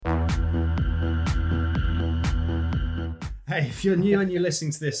Hey, if you're new and you're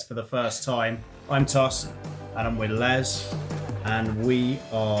listening to this for the first time, I'm Tusk and I'm with Les, and we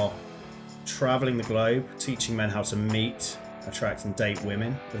are traveling the globe teaching men how to meet, attract and date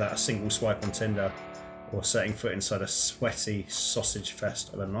women without a single swipe on Tinder or setting foot inside a sweaty sausage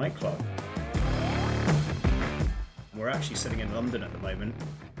fest of a nightclub. We're actually sitting in London at the moment.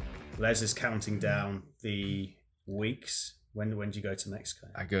 Les is counting down the weeks. When do you go to Mexico?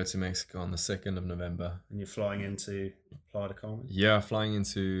 I go to Mexico on the 2nd of November. And you're flying into Playa del Carmen? Yeah, flying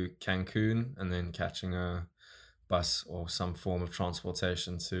into Cancun and then catching a bus or some form of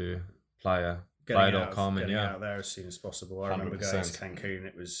transportation to Playa del Carmen. Getting out there as soon as possible. I remember going to Cancun.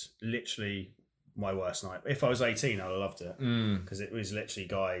 It was literally my worst night. If I was 18, I'd have loved it. Because it was literally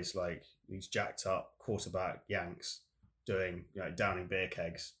guys like these jacked up quarterback Yanks doing, downing beer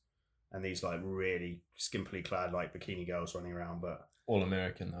kegs. And these like really skimpily clad like bikini girls running around, but all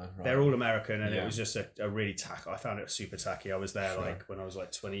American though, right? They're all American, and it was just a really I found it super tacky. I was there like when I was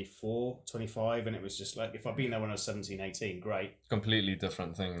like 24, 25, and it was just like, if I'd been there when I was 17, 18, great. Completely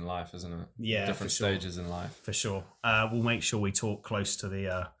different thing in life, isn't it? Yeah, different stages in life. For sure. We'll make sure we talk close to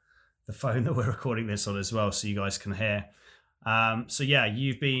the phone that we're recording this on as well, so you guys can hear. So yeah,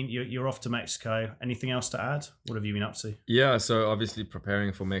 you're off to Mexico. Anything else to add? What have you been up to? Yeah, so obviously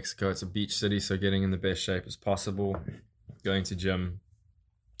preparing for Mexico. It's a beach city, so getting in the best shape as possible, going to gym,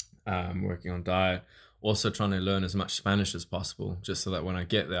 working on diet, also trying to learn as much Spanish as possible, just so that when I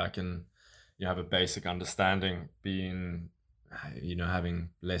get there I can have a basic understanding, having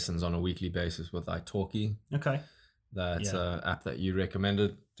lessons on a weekly basis with italki. Okay. That's an app that you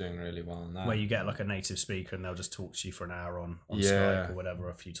recommended, doing really well on that. Where you get like a native speaker and they'll just talk to you for an hour on Skype or whatever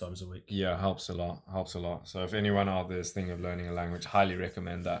a few times a week. Yeah, helps a lot. So if anyone out there is thinking of learning a language, highly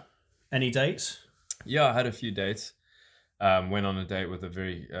recommend that. Any dates? Yeah, I had a few dates. Went on a date with a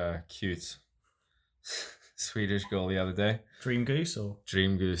very cute Swedish girl the other day. Dream goose or?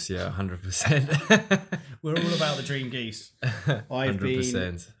 Dream goose, yeah, 100%. We're all about the dream geese.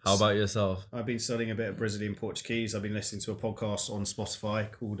 100%. How about yourself? I've been studying a bit of Brazilian Portuguese. I've been listening to a podcast on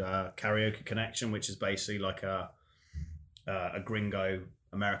Spotify called Karaoke Connection, which is basically like a gringo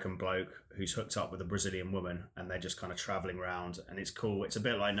American bloke who's hooked up with a Brazilian woman, and they're just kind of traveling around, and it's cool. It's a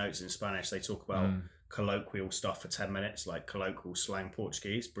bit like Notes in Spanish. They talk about colloquial stuff for 10 minutes, like colloquial slang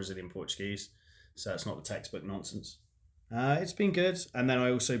Portuguese, Brazilian Portuguese. So it's not the textbook nonsense. It's been good. And then I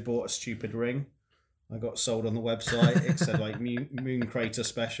also bought a stupid ring. I got sold on the website. It said like Moon Crater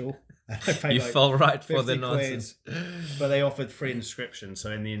Special. I paid you fell right for the nonsense. But they offered free inscription.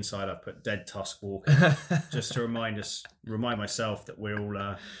 So in the inside I put Dead Tusk Walker, just to remind myself that we're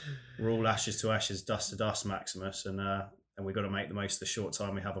all ashes to ashes, dust to dust, Maximus, and we've got to make the most of the short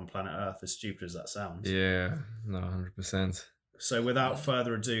time we have on planet Earth, as stupid as that sounds. Yeah, no, 100%. So without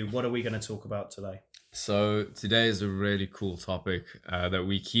further ado, what are we going to talk about today? So today is a really cool topic that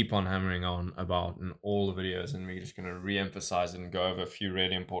we keep on hammering on about in all the videos, and we're just going to re-emphasize it and go over a few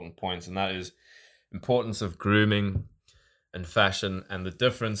really important points, and that is importance of grooming and fashion and the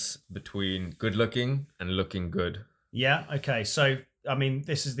difference between good looking and looking good. Yeah, okay. So, I mean,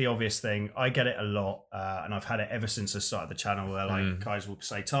 this is the obvious thing. I get it a lot, and I've had it ever since I started the channel, where like guys will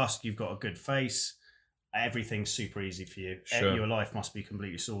say, Tusk, you've got a good face. Everything's super easy for you. Sure. Your life must be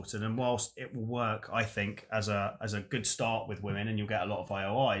completely sorted. And whilst it will work, I think, as a good start with women, and you'll get a lot of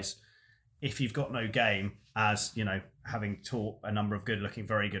IOIs, if you've got no game, as having taught a number of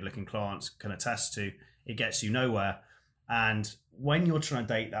very good looking clients can attest to, it gets you nowhere. And when you're trying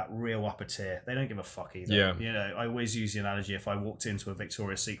to date that real upper tier, they don't give a fuck either. Yeah. I always use the analogy, if I walked into a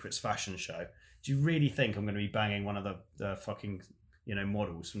Victoria's Secrets fashion show, do you really think I'm going to be banging one of the fucking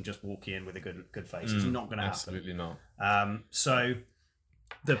models and just walk in with a good face? It's not going to happen. Absolutely not. So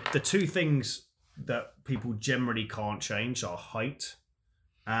the two things that people generally can't change are height,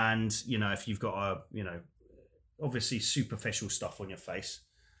 and if you've got obviously superficial stuff on your face.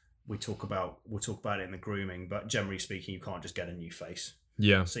 We'll talk about it in the grooming, but generally speaking, you can't just get a new face.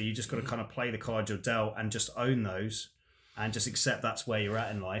 Yeah. So you just got to kind of play the cards you're dealt and just own those, and just accept that's where you're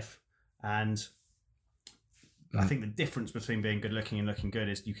at in life. And I think the difference between being good looking and looking good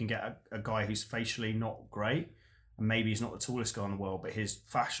is you can get a guy who's facially not great, and maybe he's not the tallest guy in the world, but his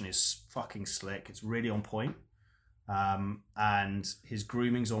fashion is fucking slick. It's really on point. And his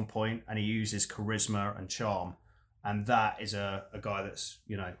grooming's on point, and he uses charisma and charm. And that is a guy that's,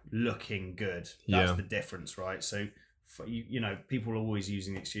 looking good. That's the difference, right? So, people are always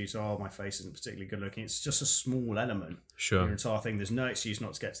using the excuse, oh, my face isn't particularly good looking. It's just a small element. Sure. Your entire thing. There's no excuse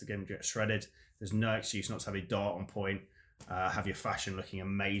not to get to the gym, get shredded. There's no excuse not to have a dart on point. have your fashion looking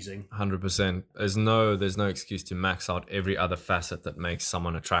amazing. 100%. There's no excuse to max out every other facet that makes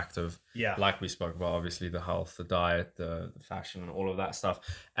someone attractive. Yeah. Like we spoke about, obviously the health, the diet, the fashion, all of that stuff.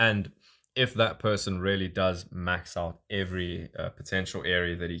 And if that person really does max out every potential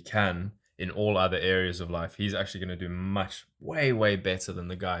area that he can in all other areas of life, he's actually going to do way better than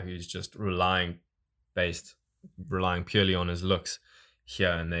the guy who's just relying purely on his looks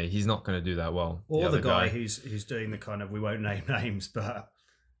here and there. He's not going to do that well. Or the guy who's doing the kind of, we won't name names, but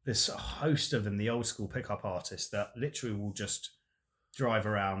there's a host of them, the old school pickup artists that literally will just drive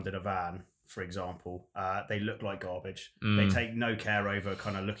around in a van, for example. They look like garbage. They take no care over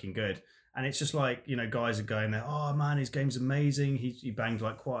kind of looking good. And it's just like, you know, guys are going there, oh man, his game's amazing. He banged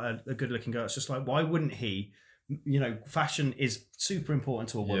like quite a good looking girl. It's just like, why wouldn't he? You know, fashion is super important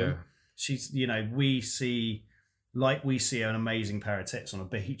to a woman. Yeah. She's, you know, we see an amazing pair of tits on a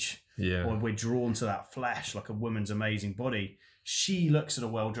beach. Yeah. Or we're drawn to that flesh, like a woman's amazing body. She looks at a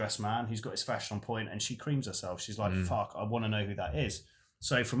well-dressed man who's got his fashion on point and she creams herself. She's like, fuck, I want to know who that is.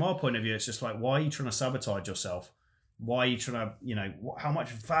 So from our point of view, it's just like, why are you trying to sabotage yourself? Why are you trying to, you know, how much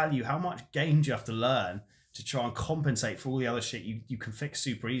value, how much game do you have to learn to try and compensate for all the other shit you can fix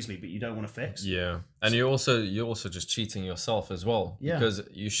super easily, but you don't want to fix? Yeah. And you're also just cheating yourself as well. Yeah. Because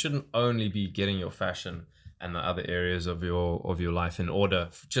you shouldn't only be getting your fashion and the other areas of your life in order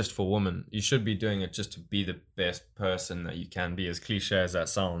just for women. You should be doing it just to be the best person that you can be, as cliche as that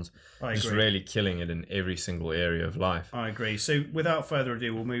sounds. I just agree. really killing it in every single area of life. I agree. So without further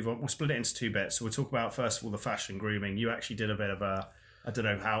ado, we'll move on. We'll split it into two bits. So we'll talk about, first of all, the fashion grooming. You actually did a bit of a, I don't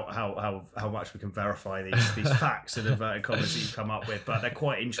know how much we can verify these facts in inverted commas that you've come up with, but they're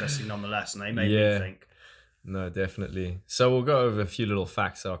quite interesting nonetheless, and they made me think. No, definitely. So we'll go over a few little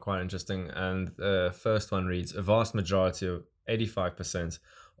facts that are quite interesting. And the first one reads, a vast majority of 85%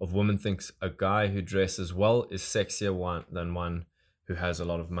 of women thinks a guy who dresses well is sexier than one who has a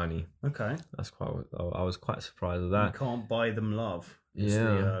lot of money. Okay. That's quite, I was quite surprised at that. You can't buy them love is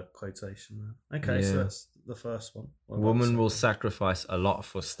the quotation there. Okay, so that's the first one. Women will sacrifice a lot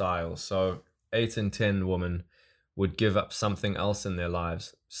for style. So 8 in 10 women would give up something else in their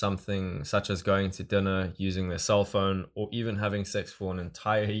lives, something such as going to dinner, using their cell phone, or even having sex for an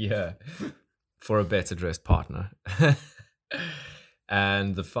entire year for a better dressed partner.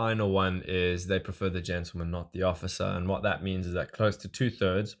 And the final one is they prefer the gentleman, not the officer. And what that means is that close to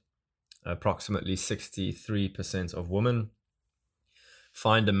 2/3, approximately 63% of women,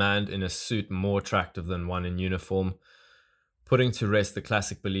 find a man in a suit more attractive than one in uniform, putting to rest the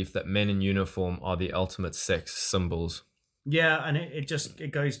classic belief that men in uniform are the ultimate sex symbols. Yeah, and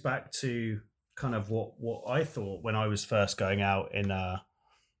it goes back to kind of what I thought when I was first going out in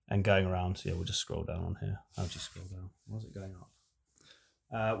and going around. Yeah, we'll just scroll down on here. How'd you scroll down? Was it going up?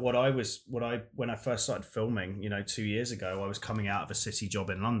 When I first started filming, 2 years ago, I was coming out of a city job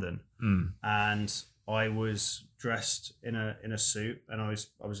in London, and I was dressed in a suit, and I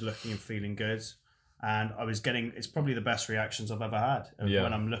was looking and feeling good. And I was getting, it's probably the best reactions I've ever had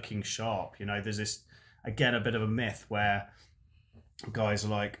when I'm looking sharp. There's this, again, a bit of a myth where guys are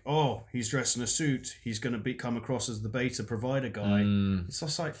like, oh, he's dressed in a suit, he's going to come across as the beta provider guy. It's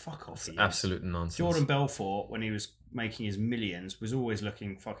just like, fuck off. Absolute nonsense. Jordan Belfort, when he was making his millions, was always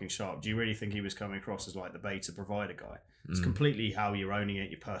looking fucking sharp. Do you really think he was coming across as like the beta provider guy? It's completely how you're owning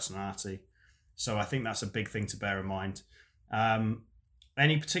it, your personality. So I think that's a big thing to bear in mind.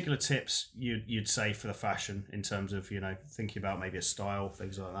 Any particular tips you'd say for the fashion in terms of, thinking about maybe a style,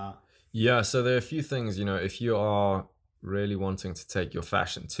 things like that? Yeah, so there are a few things, if you are really wanting to take your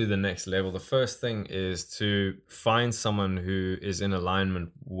fashion to the next level, the first thing is to find someone who is in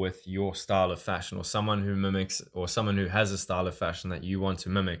alignment with your style of fashion, or someone who mimics, or someone who has a style of fashion that you want to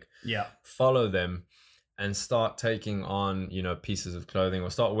mimic. Yeah. Follow them and start taking on, pieces of clothing,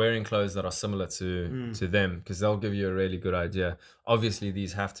 or start wearing clothes that are similar to them, because they'll give you a really good idea. Obviously,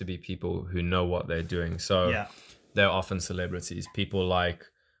 these have to be people who know what they're doing. So they're often celebrities. People like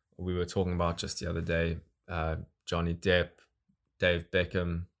we were talking about just the other day, Johnny Depp, Dave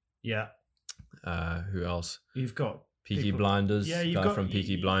Beckham. Yeah. Who else? You've got Peaky Blinders. Yeah, from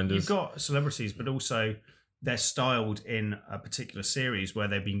Peaky Blinders. You've got celebrities, but also they're styled in a particular series where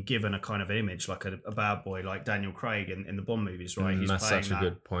they've been given a kind of image, like a bad boy, like Daniel Craig in the Bond movies, right? He's that's playing such a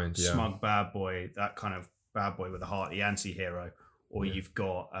good point. Yeah. Smug bad boy, that kind of bad boy with a heart, the anti-hero. Or you've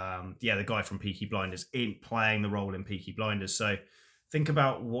got, the guy from Peaky Blinders playing the role in Peaky Blinders. So think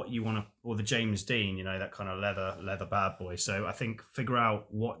about what you want to, or the James Dean, that kind of leather bad boy. So I think figure out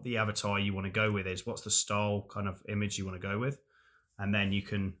what the avatar you want to go with is. What's the style kind of image you want to go with? And then you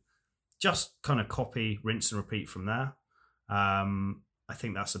can just kind of copy, rinse and repeat from there. I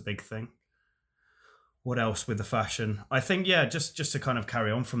think that's a big thing. what else with the fashion? I think, yeah, just to kind of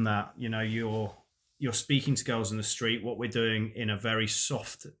carry on from that, you know, you're speaking to girls in the street. What we're doing in a very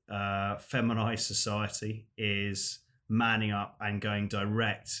soft, feminized society is manning up and going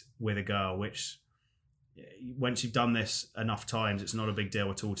direct with a girl, which once you've done this enough times, it's not a big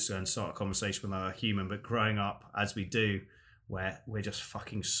deal at all to go and start a conversation with another human. But growing up as we do, where we're just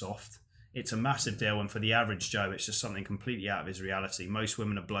fucking soft, it's a massive deal. And for the average Joe, it's just something completely out of his reality. Most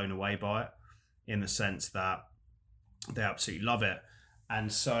women are blown away by it in the sense that they absolutely love it.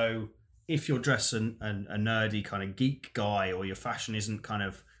 And so if you're dressed a nerdy kind of geek guy, or your fashion isn't kind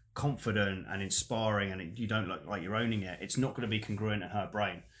of confident and inspiring and you don't look like you're owning it, it's not going to be congruent in her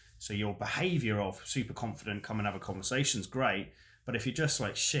brain. So your behavior of super confident, come and have a conversation is great. But if you're just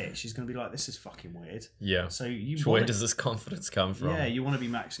like shit, she's going to be like, this is fucking weird. Yeah. So you where does this confidence come from? Yeah, you want to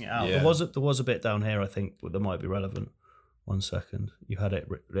be maxing it out. Yeah. There was a bit down here, I think, that might be relevant. 1 second. You had it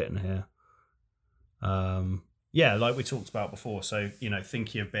written here. Yeah, like we talked about before. So, you know,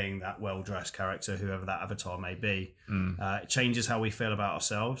 thinking of being that well-dressed character, whoever that avatar may be, it changes how we feel about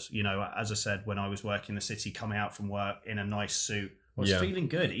ourselves. You know, as I said, when I was working in the city, coming out from work in a nice suit, I was feeling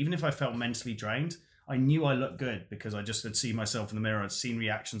good. Even if I felt mentally drained, I knew I looked good because I just had seen myself in the mirror. I'd seen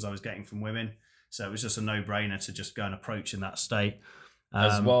reactions I was getting from women. So it was just a no-brainer to just go and approach in that state.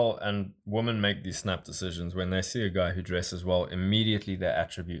 As well, and women make these snap decisions. When they see a guy who dresses well, immediately they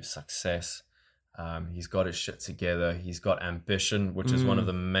attribute success. He's got his shit together. He's got ambition, which is one of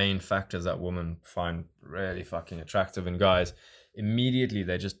the main factors that women find really fucking attractive in guys. Immediately,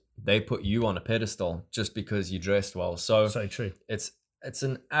 they put you on a pedestal just because you dressed well. So true. It's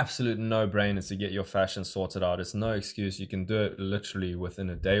an absolute no-brainer to get your fashion sorted out. It's no excuse. You can do it literally within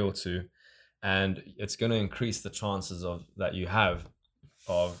a day or two, and it's going to increase the chances that you have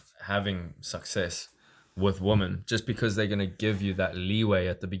of having success with women, just because they're going to give you that leeway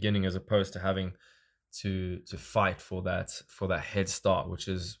at the beginning, as opposed to having to fight for that head start, which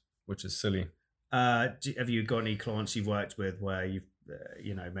is silly. Have you got any clients you've worked with where you've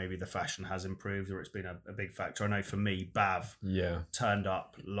you know, maybe the fashion has improved or it's been a big factor? I know for me, Bav turned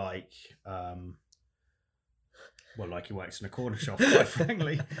up like well, like he works in a corner shop, quite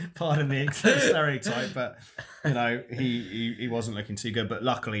frankly. Pardon the stereotype, but you know, he wasn't looking too good. But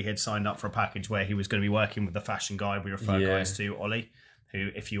luckily, he'd signed up for a package where he was going to be working with the fashion guy. We refer guys to Ollie, who,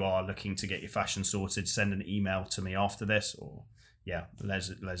 if you are looking to get your fashion sorted, send an email to me after this, or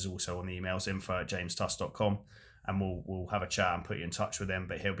Les also on the emails, info@jamestuss.com, and we'll have a chat and put you in touch with him.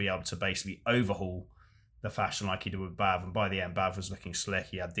 But he'll be able to basically overhaul the fashion like he did with Bav, and by the end, Bav was looking slick.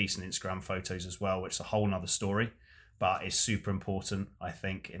 He had decent Instagram photos as well, which is a whole nother story, but it's super important, I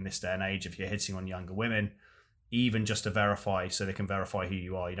think, in this day and age, if you're hitting on younger women, even just to verify, so they can verify who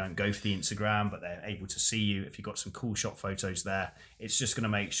you are. You don't go for the Instagram, but they're able to see you. If you've got some cool shot photos there, it's just going to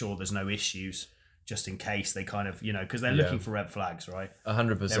make sure there's no issues, just in case they kind of, you know, because they're looking for red flags, right?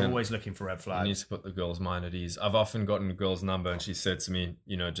 100%. They're always looking for red flags. You need to put the girl's mind at ease. I've often gotten a girl's number and she said to me,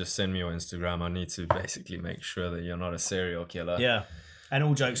 you know, just send me your Instagram. I need to basically make sure that you're not a serial killer. Yeah. And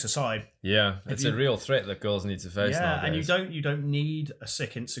all jokes aside, it's a real threat that girls need to face nowadays. And you don't need a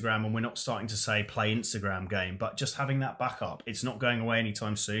sick Instagram, and we're not starting to say play Instagram game, but just having that backup. It's not going away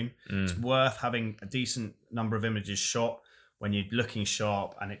anytime soon. It's worth having a decent number of images shot when you're looking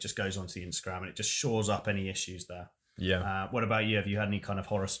sharp, and it just goes onto the Instagram and it just shores up any issues there. Yeah. What about you? Have you had any kind of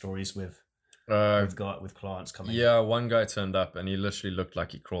horror stories with clients coming? Yeah, one guy turned up and he literally looked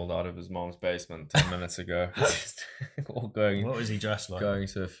like he crawled out of his mom's basement 10 minutes ago. All going. What was he dressed like? Going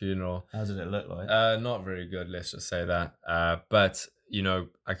to a funeral. How did it look like? Not very good, let's just say that. But, you know,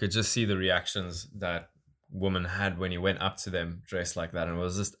 I could just see the reactions that women had when he went up to them dressed like that, and it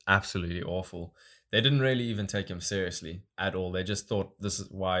was just absolutely awful. They didn't really even take him seriously at all. They just thought,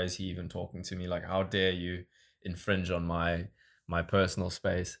 why is he even talking to me? Like, how dare you infringe on my personal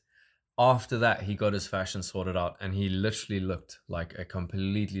space? After that, he got his fashion sorted out, and he literally looked like a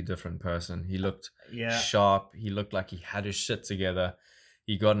completely different person. He looked sharp. He looked like he had his shit together.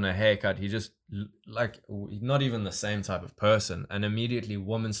 He got in a haircut. He just, like, not even the same type of person. And immediately,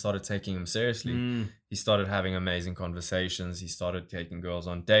 women started taking him seriously. He started having amazing conversations. He started taking girls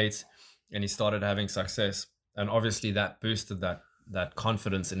on dates, and he started having success. And obviously, that boosted that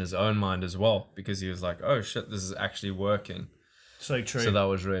confidence in his own mind as well, because he was like, oh, shit, this is actually working. So true. So that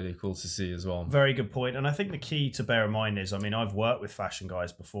was really cool to see as well. Very good point. And I think the key to bear in mind is, I mean, I've worked with fashion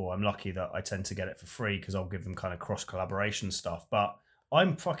guys before. I'm lucky that I tend to get it for free because I'll give them kind of cross-collaboration stuff. But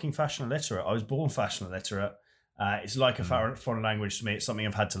I'm fucking fashion illiterate. I was born fashion illiterate. It's like a foreign language to me. It's something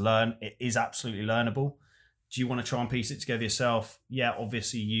I've had to learn. It is absolutely learnable. Do you want to try and piece it together yourself? Yeah,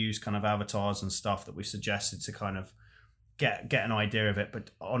 obviously use kind of avatars and stuff that we suggested to kind of get an idea of it. But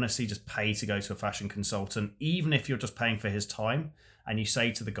honestly, just pay to go to a fashion consultant, even if you're just paying for his time. And you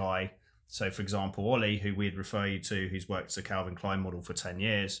say to the guy, so for example, Ollie, who we'd refer you to, who's worked as a Calvin Klein model for 10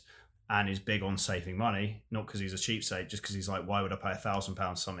 years and is big on saving money, not because he's a cheapskate, just because he's like, why would I pay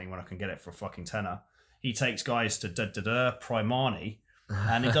 £1,000 something when I can get it for a fucking tenner? He takes guys to Primani,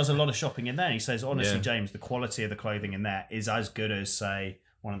 and he does a lot of shopping in there. And he says, honestly, James, the quality of the clothing in there is as good as, say,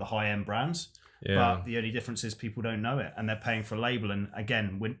 one of the high-end brands. Yeah. But the only difference is people don't know it, and they're paying for a label. And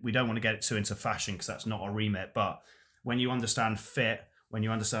again, we don't want to get too into fashion because that's not our remit. But when you understand fit, when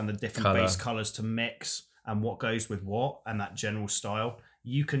you understand the different base colors to mix and what goes with what and that general style,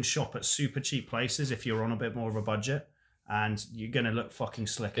 you can shop at super cheap places if you're on a bit more of a budget. And you're going to look fucking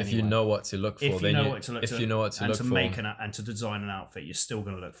slick if anyway. you know what to look for. If you know what to look for. And to design an outfit, you're still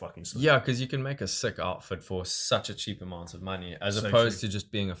going to look fucking slick. Yeah, because you can make a sick outfit for such a cheap amount of money, as opposed to just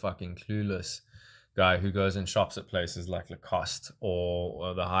being a fucking clueless guy who goes and shops at places like Lacoste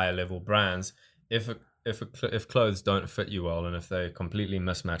or the higher level brands. If clothes don't fit you well, and if they're completely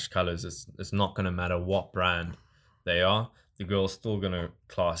mismatched colors, it's not going to matter what brand they are. The girl's still going to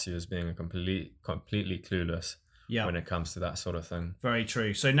class you as being a completely clueless. Yeah. When it comes to that sort of thing. Very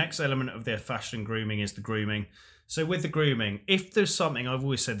true. So next element of their fashion grooming is the grooming. So with the grooming, if there's something, I've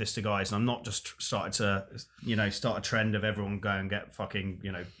always said this to guys, and I'm not just started to, start a trend of everyone go and get fucking,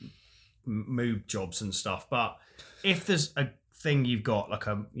 moob jobs and stuff. But if there's a thing you've got, like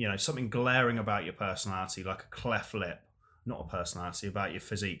something glaring about your personality, like a cleft lip, not a personality, about your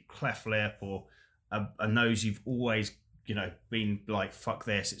physique, cleft lip, or a nose you've always been like, fuck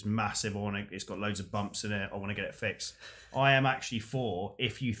this, it's massive, it's got loads of bumps in it, I want to get it fixed. I am actually for,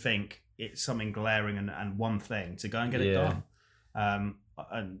 if you think it's something glaring and one thing, to go and get it done.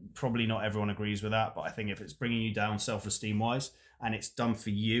 And probably not everyone agrees with that, but I think if it's bringing you down self-esteem wise and it's done for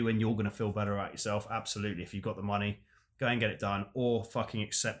you and you're going to feel better about yourself, absolutely. If you've got the money, go and get it done, or fucking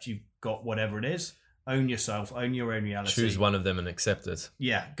accept you've got whatever it is. Own yourself, own your own reality. Choose one of them and accept it.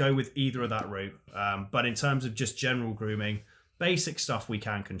 Yeah, go with either of that route. But in terms of just general grooming, basic stuff we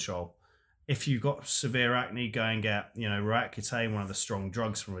can control. If you've got severe acne, go and get, Roaccutane, one of the strong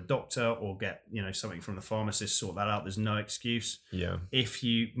drugs, from a doctor, or get, something from the pharmacist, sort that out. There's no excuse. Yeah.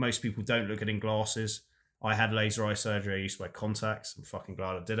 Most people don't look good in glasses. I had laser eye surgery. I used to wear contacts. I'm fucking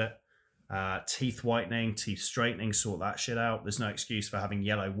glad I did it. Teeth whitening, teeth straightening, sort that shit out. There's no excuse for having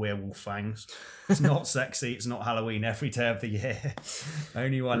yellow werewolf fangs. It's not sexy. It's not Halloween every day of the year.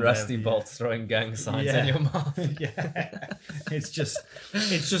 Only one. Rusty bolts throwing gang signs in your mouth. Yeah, it's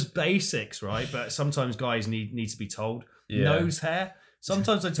just basics, right? But sometimes guys need to be told. Yeah. Nose hair.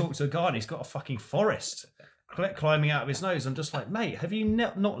 Sometimes I talk to a guy and he's got a fucking forest climbing out of his nose. I'm just like, mate, have you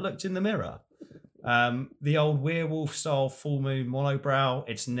not looked in the mirror? The old werewolf style full moon monobrow,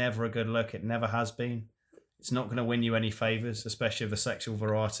 it's never a good look. It never has been. It's not going to win you any favors, especially of the sexual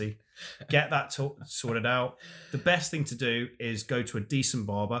variety. Get that sorted out. The best thing to do is go to a decent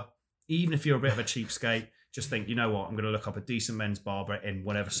barber. Even if you're a bit of a cheapskate, just think, you know what, I'm going to look up a decent men's barber in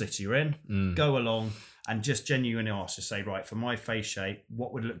whatever city you're in. Go along and just genuinely ask to say, right, for my face shape,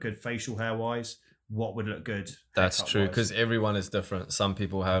 what would look good facial hair wise? What would look good? That's true, because everyone is different. Some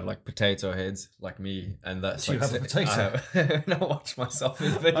people have like potato heads, like me, and that's. Do you have a potato? I watch myself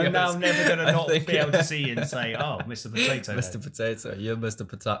in videos. I'm now never going to not be able to see you and say, "Oh, Mr. Potato." Mr. Potato, you're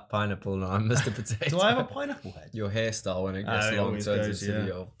Mr. Pineapple, and I'm Mr. Potato. Do I have a pineapple head? Your hairstyle when it gets long turns into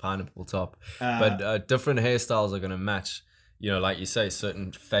your pineapple top. But different hairstyles are going to match. Like you say,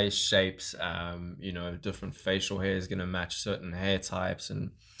 certain face shapes. Different facial hair is going to match certain hair types,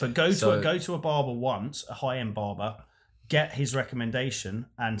 and but go to a barber once, a high-end barber, get his recommendation,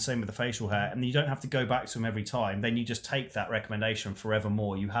 and same with the facial hair, and you don't have to go back to him every time. Then you just take that recommendation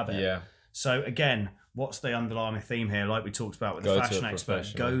forevermore. You have it. Yeah. So again, what's the underlying theme here? Like we talked about with the fashion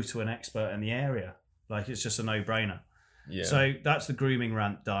expert, go to an expert in the area. Like it's just a no-brainer. Yeah. So that's the grooming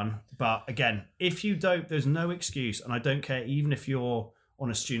rant done. But again, if you don't, there's no excuse. And I don't care, even if you're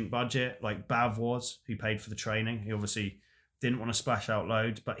on a student budget, like Bav was, who paid for the training. He obviously didn't want to splash out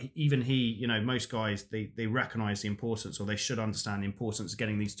loads. But even he, most guys, they recognize the importance, or they should understand the importance of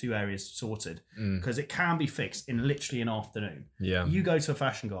getting these two areas sorted. Because it can be fixed in literally an afternoon. Yeah. You go to a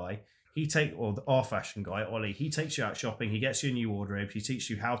fashion guy, our fashion guy, Ollie, he takes you out shopping, he gets you a new wardrobe, he teaches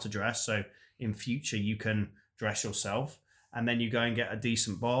you how to dress. So in future, you can dress yourself, and then you go and get a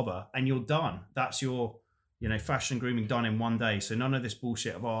decent barber and you're done. That's your fashion grooming done in one day. So none of this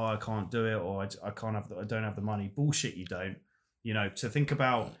bullshit of I can't do it, or I don't have the money. Bullshit, you don't. To think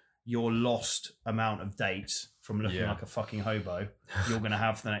about your lost amount of dates from looking like a fucking hobo you're going to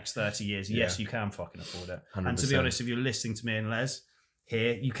have for the next 30 years. Yes, you can fucking afford it. 100%. And to be honest, if you're listening to me and Les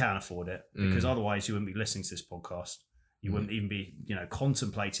here, you can afford it, because otherwise you wouldn't be listening to this podcast. You wouldn't even be, you know,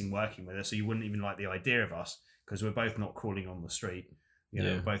 contemplating working with us, or you wouldn't even like the idea of us because we're both not crawling on the street. You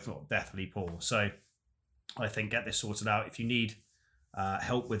know, we're both not deathly poor. So I think get this sorted out. If you need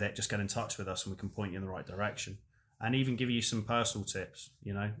help with it, just get in touch with us and we can point you in the right direction and even give you some personal tips,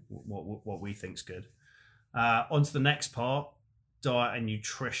 you know, what we think's good. On to the next part, diet and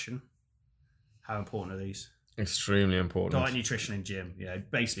nutrition. How important are these? Extremely important. Diet, nutrition, and gym. Yeah,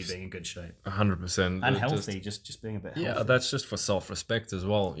 basically being in good shape. 100%. And healthy, just being a bit healthy. Yeah, that's just for self-respect as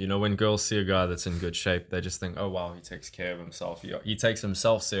well. You know, when girls see a guy that's in good shape, they just think, oh, wow, he takes care of himself. He takes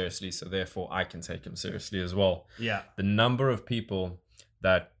himself seriously, so therefore I can take him seriously as well. Yeah. The number of people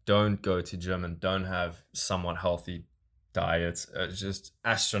that don't go to gym and don't have somewhat healthy diets is just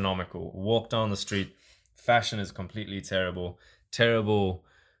astronomical. Walk down the street, fashion is completely terrible.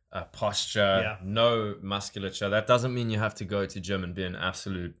 Posture, no musculature. That doesn't mean you have to go to gym and be an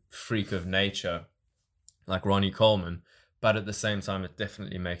absolute freak of nature like Ronnie Coleman, but at the same time it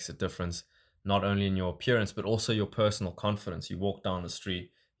definitely makes a difference, not only in your appearance but also your personal confidence. You walk down the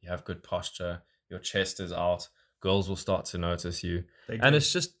street, you have good posture, your chest is out, girls will start to notice you, and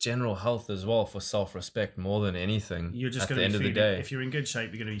it's just general health as well, for self-respect more than anything. You're just at the end of the day, if you're in good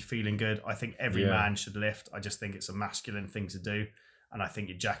shape, you're going to be feeling good. I think every man should lift. I just think it's a masculine thing to do. And I think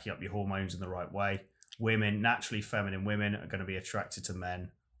you're jacking up your hormones in the right way. Women, naturally feminine women, are going to be attracted to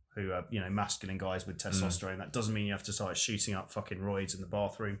men who are, you know, masculine guys with testosterone. That doesn't mean you have to start shooting up fucking roids in the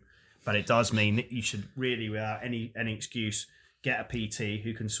bathroom. But it does mean that you should really, without any excuse, get a PT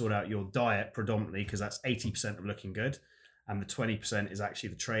who can sort out your diet predominantly, because that's 80% of looking good. And the 20% is actually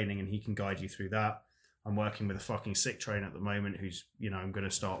the training, and he can guide you through that. I'm working with a fucking sick trainer at the moment who's, you know, I'm going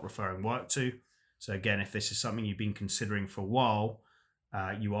to start referring work to. So again, if this is something you've been considering for a while,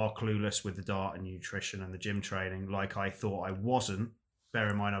 you are clueless with the diet and nutrition and the gym training, like I thought I wasn't. Bear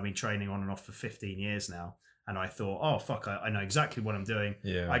in mind, I've been training on and off for 15 years now. And I thought, oh, fuck, I know exactly what I'm doing.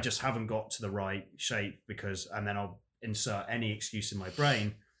 Yeah. I just haven't got to the right shape and then I'll insert any excuse in my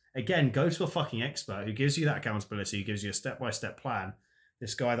brain. Again, go to a fucking expert who gives you that accountability, who gives you a step-by-step plan.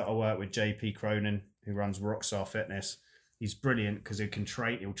 This guy that I work with, JP Cronin, who runs Rockstar Fitness, he's brilliant because he'll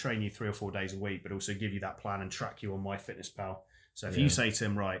train you 3 or 4 days a week, but also give you that plan and track you on MyFitnessPal. So if you say to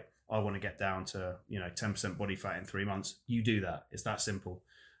him, right, I want to get down to, you know, 10% body fat in 3 months, you do that. It's that simple.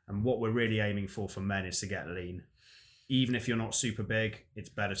 And what we're really aiming for men is to get lean. Even if you're not super big, it's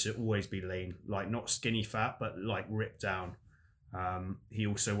better to always be lean, like not skinny fat, but like ripped down. He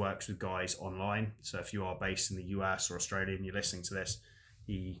also works with guys online. So if you are based in the US or Australia and you're listening to this,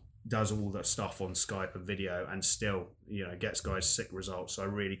 he does all that stuff on Skype and video and still, you know, gets guys sick results. So I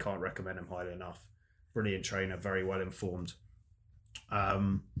really can't recommend him highly enough. Brilliant trainer, very well informed.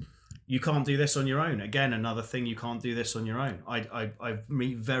 You can't do this on your own. Again, another thing, you can't do this on your own. I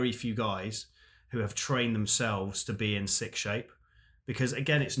meet very few guys who have trained themselves to be in sick shape, because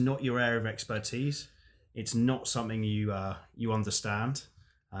again, it's not your area of expertise. It's not something you understand.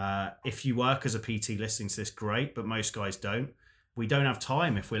 If you work as a PT listening to this, great, but most guys don't. We don't have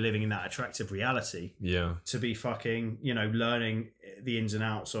time, if we're living in that attractive reality, to be fucking, you know, learning the ins and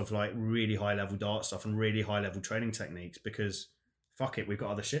outs of like really high level diet stuff and really high level training techniques, because fuck it, we've got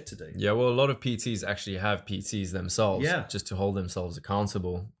other shit to do. Yeah, well, a lot of PTs actually have PTs themselves, just to hold themselves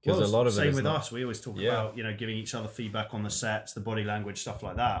accountable. Because a lot of same with us. We always talk about, you know, giving each other feedback on the sets, the body language, stuff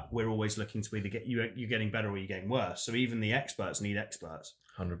like that. We're always looking to either get you're getting better or you're getting worse. So even the experts need experts.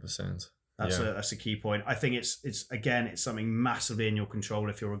 100%. That's a key point. I think it's something massively in your control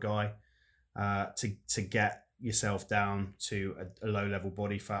if you're a guy, to get yourself down to a low level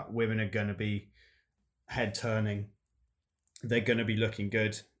body fat. Women are going to be head turning. They're going to be looking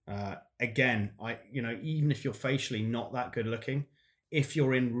good. Again, even if you're facially not that good looking, if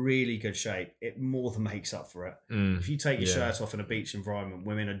you're in really good shape, it more than makes up for it. If you take your shirt off in a beach environment,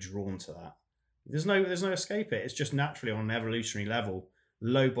 women are drawn to that. There's no escape it. It's just naturally on an evolutionary level,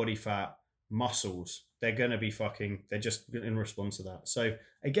 low body fat, muscles. They're going to be they're just in response to that. So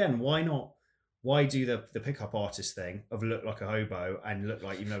again, why not? Why do the pickup artist thing of look like a hobo and look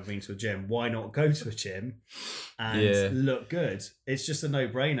like you've never been to a gym? Why not go to a gym and look good? It's just a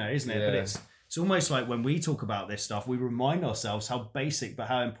no-brainer, isn't it? Yeah. But it's almost like when we talk about this stuff, we remind ourselves how basic but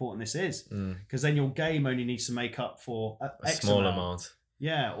how important this is. Because then your game only needs to make up for a small amount.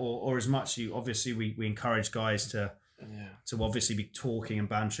 Yeah, or as much. We encourage guys to obviously be talking and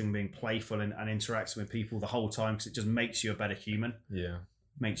bantering, being playful and interacting with people the whole time, because it just makes you a better human. Yeah.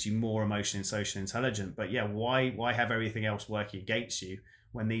 Makes you more emotionally and socially intelligent. But yeah, why have everything else working against you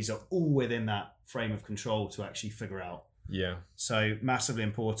when these are all within that frame of control to actually figure out? Yeah. So massively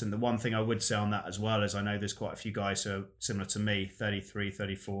important. The one thing I would say on that as well is I know there's quite a few guys who are similar to me, 33,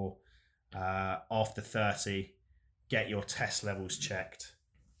 34, after 30, get your test levels checked.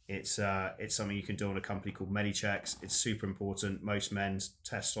 It's something you can do on a company called Medichecks. It's super important. Most men's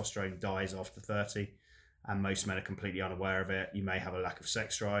testosterone dies after 30, and most men are completely unaware of it. You may have a lack of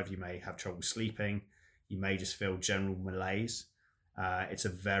sex drive. You may have trouble sleeping. You may just feel general malaise. It's a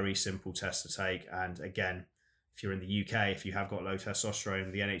very simple test to take. And again, if you're in the UK, if you have got low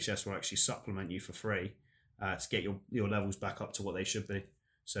testosterone, the NHS will actually supplement you for free to get your levels back up to what they should be.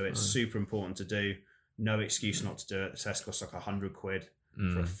 So it's super important to do. No excuse not to do it. The test costs like £100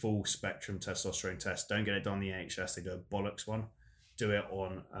 for a full spectrum testosterone test. Don't get it done in the NHS. They do a bollocks one. Do it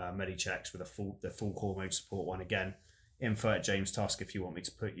on Medichecks with the full hormone support one. Again, info at James Tusk if you want me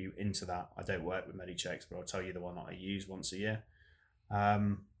to put you into that. I don't work with Medichecks, but I'll tell you the one that I use once a year.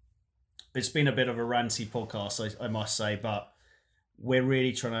 It's been a bit of a ranty podcast, I must say, but we're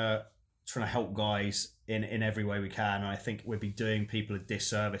really trying to help guys in every way we can. And I think we'd be doing people a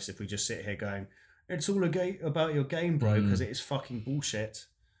disservice if we just sit here going, it's all about your game, bro, because it is fucking bullshit.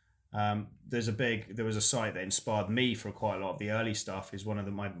 There was a site that inspired me for quite a lot of the early stuff. Is one of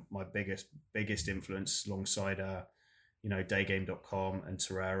my biggest influence alongside daygame.com and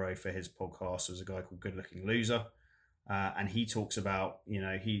Torero for his podcast was a guy called Good Looking Loser. And he talks about,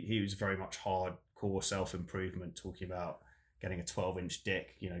 he was very much hardcore self-improvement, talking about getting a 12-inch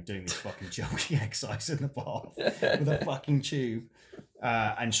dick, doing this fucking jogging exercise in the bath with a fucking tube,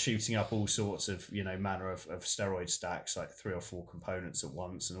 and shooting up all sorts of, manner of steroid stacks, like 3 or 4 components at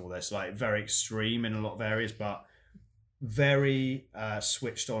once and all this, like very extreme in a lot of areas, but very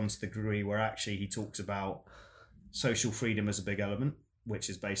switched on to the degree where actually he talks about social freedom as a big element,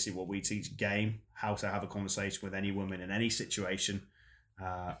 which is basically what we teach game, how to have a conversation with any woman in any situation,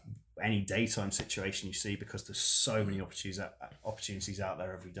 any daytime situation you see, because there's so many opportunities out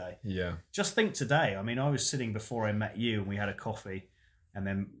there every day. Yeah. Just think today, I was sitting before I met you and we had a coffee and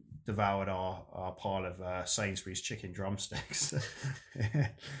then devoured our pile of Sainsbury's chicken drumsticks.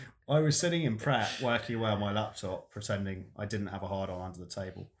 I was sitting in Pratt working away on my laptop, pretending I didn't have a hard on under the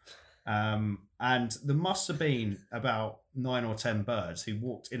table. And there must have been about 9 or 10 birds who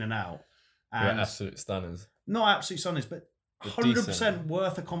walked in and out. And You're absolute stunners. Not absolute stunners, but 100%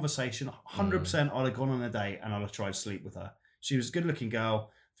 worth a conversation. 100% I'd have gone on a date and I'd have tried to sleep with her. She was a good looking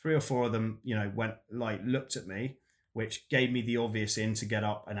girl. 3 or 4 of them, went looked at me, which gave me the obvious in to get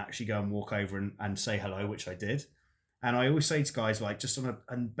up and actually go and walk over and say hello, which I did. And I always say to guys, just on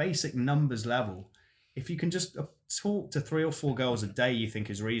a basic numbers level, if you can just talk to 3 or 4 girls a day you think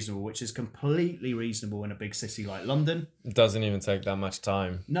is reasonable, which is completely reasonable in a big city like London. It doesn't even take that much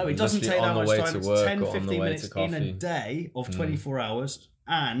time. No, it doesn't take that much time. It's 10, 15 minutes in a day of 24 hours.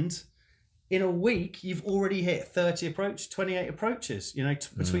 And in a week, you've already hit 28 approaches,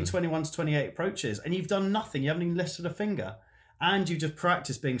 between 21 to 28 approaches. And you've done nothing. You haven't even lifted a finger. And you just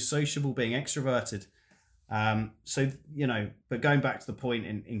practiced being sociable, being extroverted. But going back to the point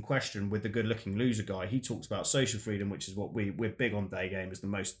in question with the good looking loser guy, he talks about social freedom, which is what we're big on Day Game, is the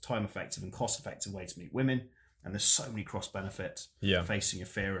most time effective and cost effective way to meet women. And there's so many cross benefits, facing your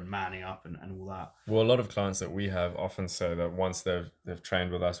fear and manning up and all that. Well, a lot of clients that we have often say that once they've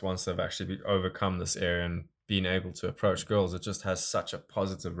trained with us, once they've actually overcome this area and been able to approach girls, it just has such a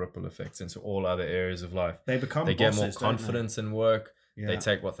positive ripple effect into all other areas of life. They get more confidence in work. Yeah. They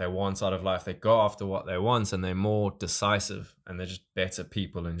take what they want out of life. They go after what they want, and they're more decisive, and they're just better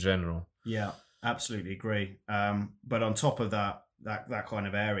people in general. Yeah, absolutely agree. But on top of that kind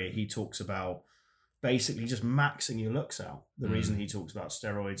of area, he talks about basically just maxing your looks out. The reason he talks about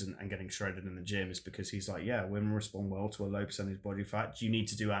steroids and getting shredded in the gym is because he's like, women respond well to a low percentage body fat. Do you need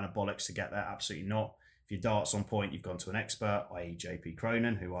to do anabolics to get there? Absolutely not. If your dart's on point, you've gone to an expert, i.e. JP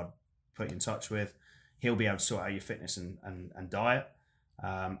Cronin, who I'd put you in touch with. He'll be able to sort out your fitness and diet.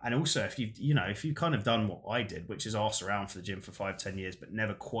 And also, if you've kind of done what I did, which is arse around for the gym for 5-10 years, but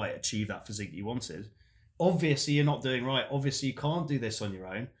never quite achieve that physique that you wanted, obviously you're not doing right. Obviously you can't do this on your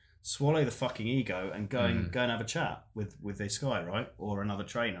own. Swallow the fucking ego and go and have a chat with this guy, right? Or another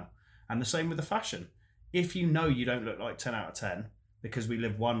trainer. And the same with the fashion. If you know you don't look like 10 out of 10, because we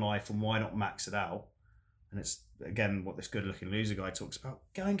live one life and why not max it out? And it's, again, what this good-looking loser guy talks about.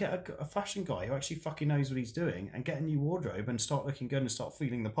 Go and get a fashion guy who actually fucking knows what he's doing and get a new wardrobe and start looking good and start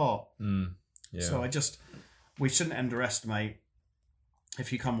feeling the part. So we shouldn't underestimate,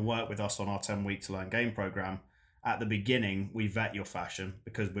 if you come and work with us on our 10-week to learn game program, at the beginning, we vet your fashion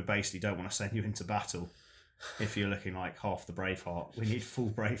because we basically don't want to send you into battle if you're looking like half the Braveheart. We need full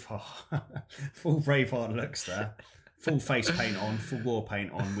Braveheart. Full Braveheart looks there. Full face paint on, full war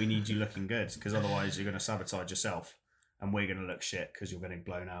paint on. We need you looking good because otherwise you're going to sabotage yourself and we're going to look shit because you're getting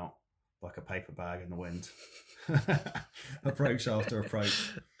blown out like a paper bag in the wind. Approach after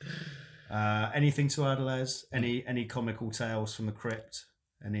approach. Anything to add, Les? Any comical tales from the crypt?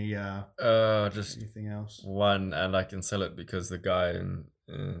 Any just anything else? one, and I can sell it because the guy in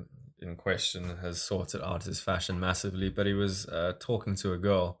question has sorted out his fashion massively. But he was talking to a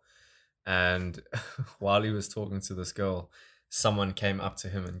girl, and while he was talking to this girl, someone came up to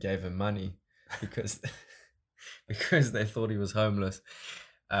him and gave him money because because they thought he was homeless.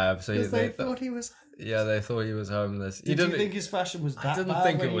 So they thought he was. Yeah, they thought he was homeless. Did you think his fashion was that bad? I didn't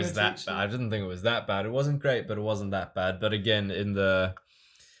think it was that bad. I didn't think it was that bad. It wasn't great, but it wasn't that bad. But again, in the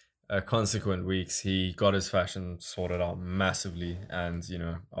consequent weeks, he got his fashion sorted out massively. And, you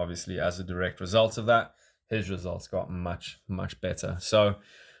know, obviously as a direct result of that, his results got much, much better. So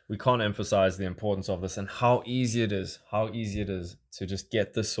we can't emphasize the importance of this and how easy it is to just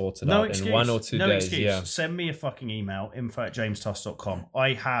get this sorted out in 1 or 2 days. Excuse. Yeah. Send me a fucking email, info@jamestuss.com.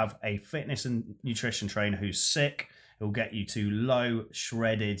 I have a fitness and nutrition trainer who's sick. He'll get you to low,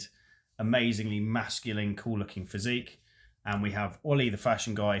 shredded, amazingly masculine, cool-looking physique. And we have Ollie, the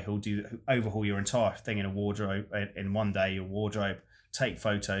fashion guy, who'll overhaul your entire thing in a wardrobe in 1 day, your wardrobe, take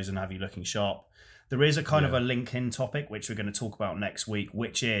photos and have you looking sharp. There is a kind of a LinkedIn topic, which we're going to talk about next week,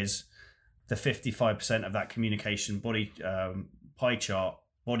 which is the 55% of that communication body pie chart,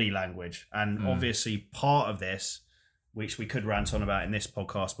 body language. And obviously part of this, which we could rant on about in this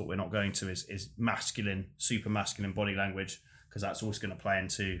podcast, but we're not going to, is masculine, super masculine body language, because that's also going to play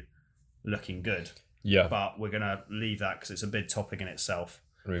into looking good. Yeah. But we're going to leave that because it's a big topic in itself.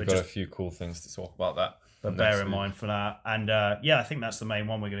 We've got a few cool things to talk about that. But bear in mind for that. And yeah, I think that's the main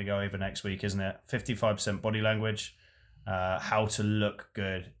one we're going to go over next week, isn't it? 55% body language, how to look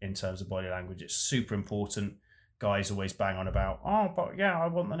good in terms of body language. It's super important. Guys always bang on about, oh, but yeah, I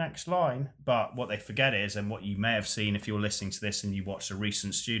want the next line. But what they forget is, and what you may have seen if you're listening to this and you watched a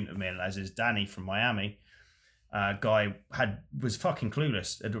recent student of me and Les's, Danny from Miami, guy was fucking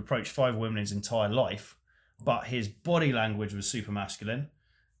clueless, had approached 5 women in his entire life, but his body language was super masculine.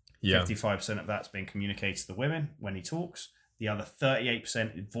 Yeah. 55% of that's being communicated to the women when he talks. The other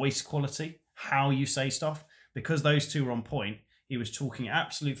 38% is voice quality, how you say stuff. Because those two were on point, he was talking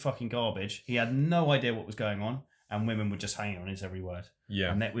absolute fucking garbage. He had no idea what was going on, and women were just hanging on his every word.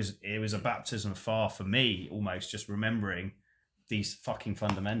 Yeah. And it was a baptism of fire for me, almost just remembering these fucking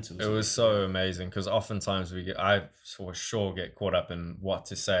fundamentals. It was so amazing because oftentimes I for sure get caught up in what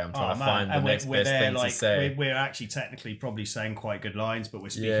to say. I'm trying to find the next best thing to say. We're actually technically probably saying quite good lines, but we're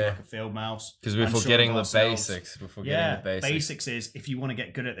speaking like a field mouse. Because we're forgetting the basics. We're forgetting the basics. Basics is, if you want to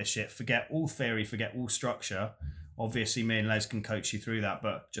get good at this shit, forget all theory, forget all structure. Obviously, me and Les can coach you through that,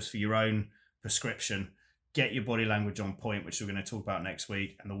 but just for your own prescription, get your body language on point, which we're going to talk about next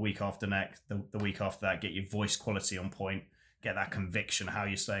week, and the week after the week after that, get your voice quality on point. Get that conviction, how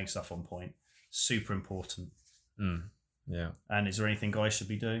you're saying stuff on point. Super important. Yeah. And is there anything guys should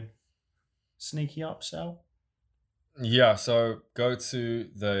be doing? Sneaky upsell? Yeah, so go to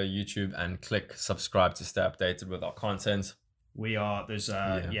the YouTube and click subscribe to stay updated with our content.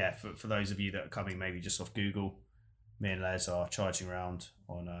 For those of you that are coming maybe just off Google, me and Les are charging around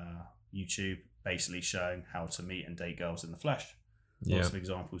on YouTube, basically showing how to meet and date girls in the flesh. Lots of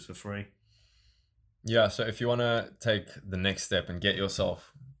examples for free. Yeah, so if you want to take the next step and get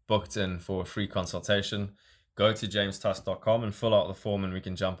yourself booked in for a free consultation, go to jamestuss.com and fill out the form, and we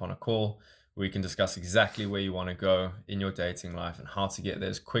can jump on a call. We can discuss exactly where you want to go in your dating life and how to get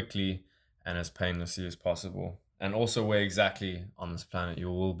there as quickly and as painlessly as possible. And also where exactly on this planet you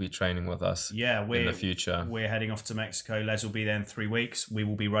will be training with us in the future. We're heading off to Mexico. Les will be there in 3 weeks. We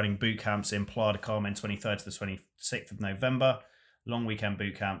will be running boot camps in Playa del Carmen 23rd to the 26th of November. Long weekend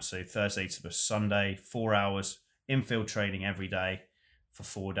boot camp, so Thursday to Sunday, 4 hours, infield training every day for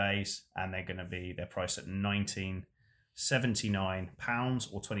 4 days, and they're priced at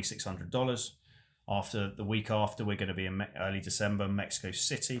 £1,979 or $2,600. After the week after, we're going to be in early December, Mexico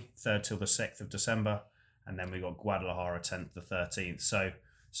City, 3rd till the 6th of December, and then we've got Guadalajara 10th to the 13th. So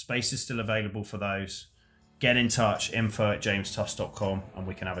space is still available for those. Get in touch, info@jamestuss.com, and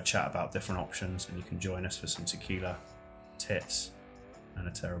we can have a chat about different options, and you can join us for some tequila, tits, and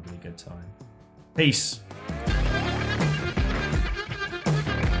a terribly good time. Peace.